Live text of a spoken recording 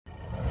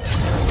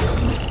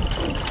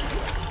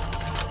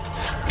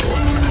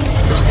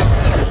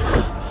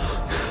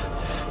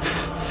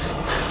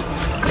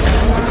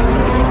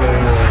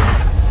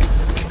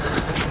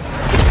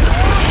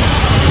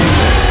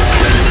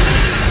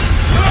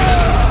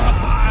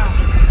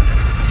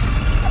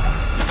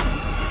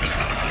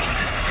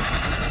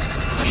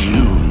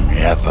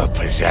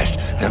possessed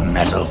the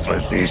metal for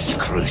this,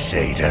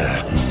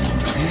 Crusader.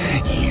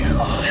 You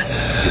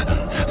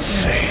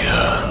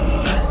fail.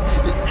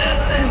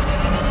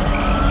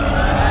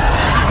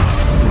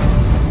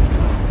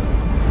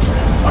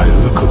 I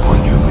look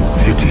upon you with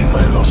pity,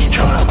 my lost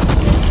child.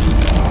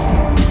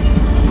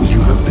 For you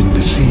have been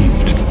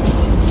deceived.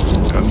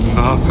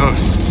 Another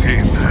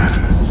sinner.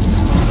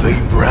 They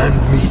brand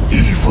me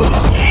evil.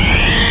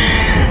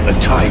 A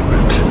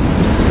tyrant.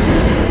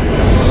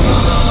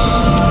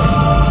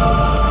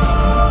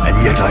 And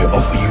yet I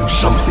offer you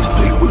something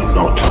they will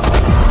not.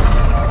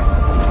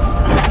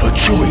 A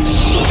choice.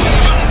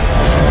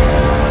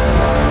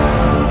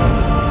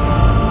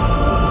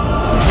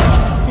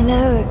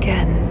 Hello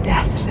again,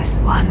 deathless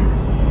one.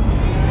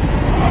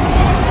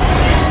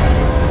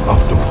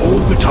 After all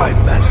the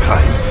time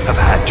mankind have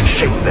had to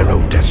shape their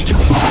own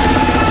destiny,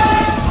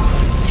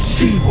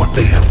 see what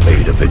they have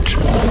made of it.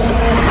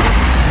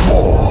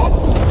 War,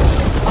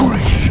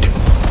 greed,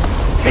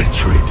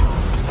 hatred,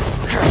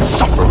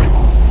 suffering,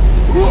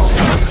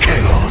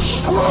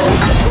 chaos.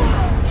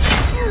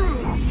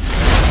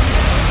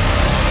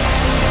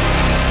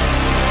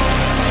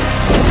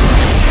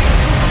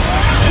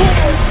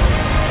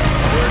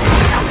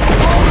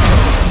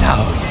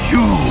 Now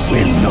you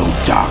will know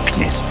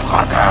darkness,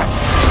 brother.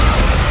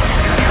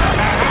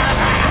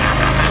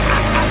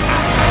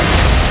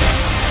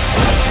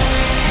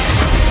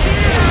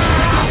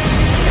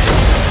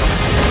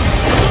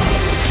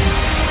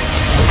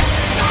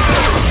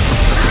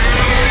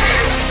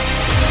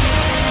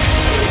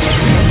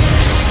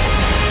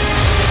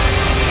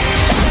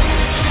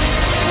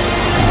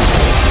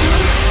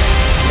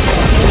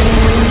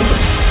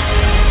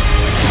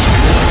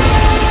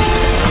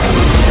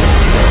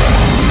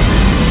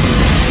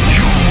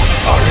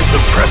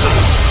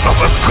 Of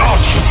a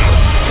god!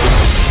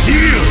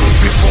 Kneel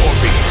before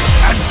me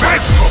and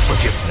beg for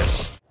forgiveness!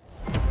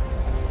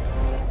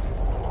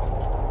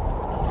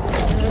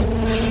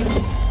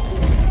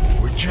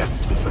 Reject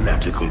the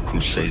fanatical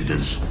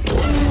crusaders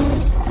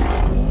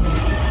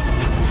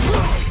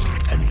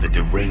and the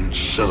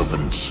deranged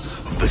servants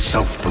of the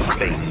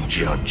self-proclaimed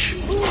judge.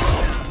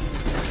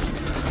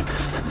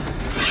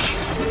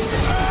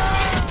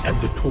 And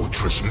the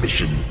torturous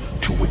mission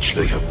to which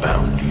they have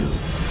bound you.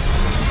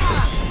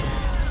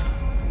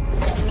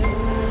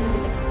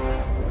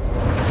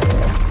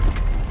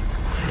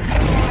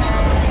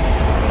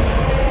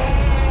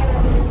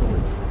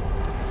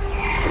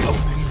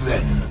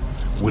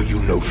 Will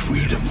you know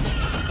freedom?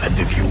 And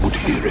if you would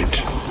hear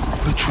it,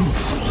 the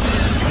truth.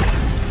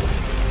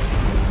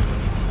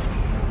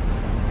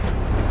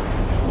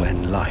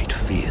 When light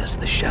fears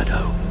the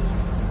shadow,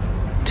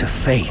 to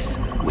faith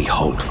we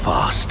hold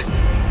fast.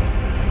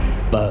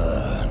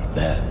 Burn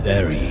their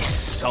very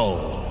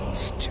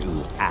souls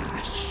to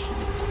ash.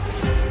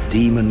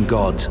 Demon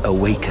gods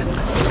awaken.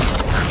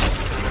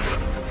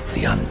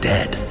 The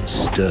undead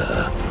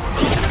stir.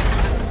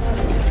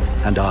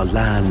 And our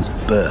lands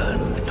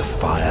burn with the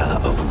fire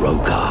of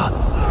Rogar.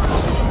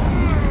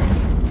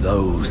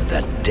 Those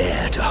that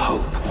dare to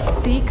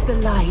hope. Seek the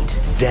light.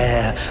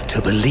 Dare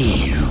to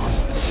believe.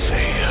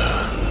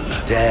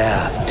 Fail.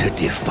 Dare to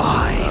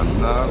defy.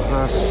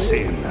 Another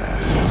sinner.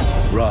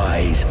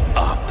 Rise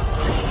up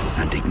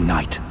and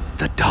ignite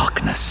the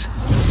darkness.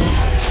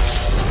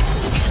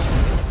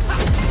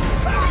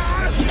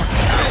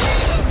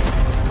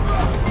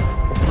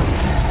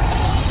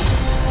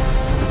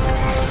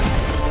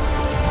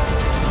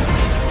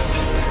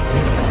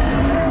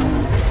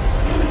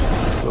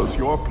 Does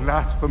your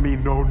blasphemy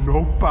know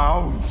no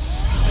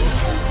bounds?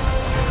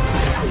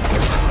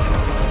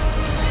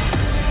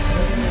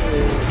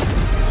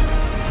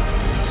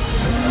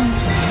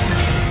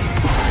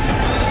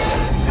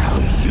 Now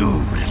you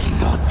will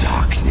know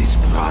darkness,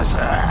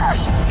 brother.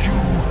 You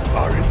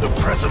are in the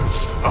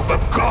presence of a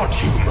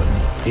god-human.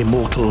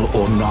 Immortal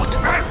or not,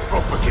 Beg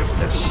for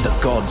forgiveness. the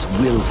gods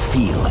will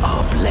feel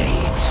our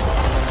blades.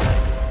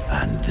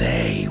 And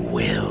they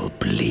will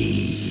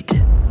bleed.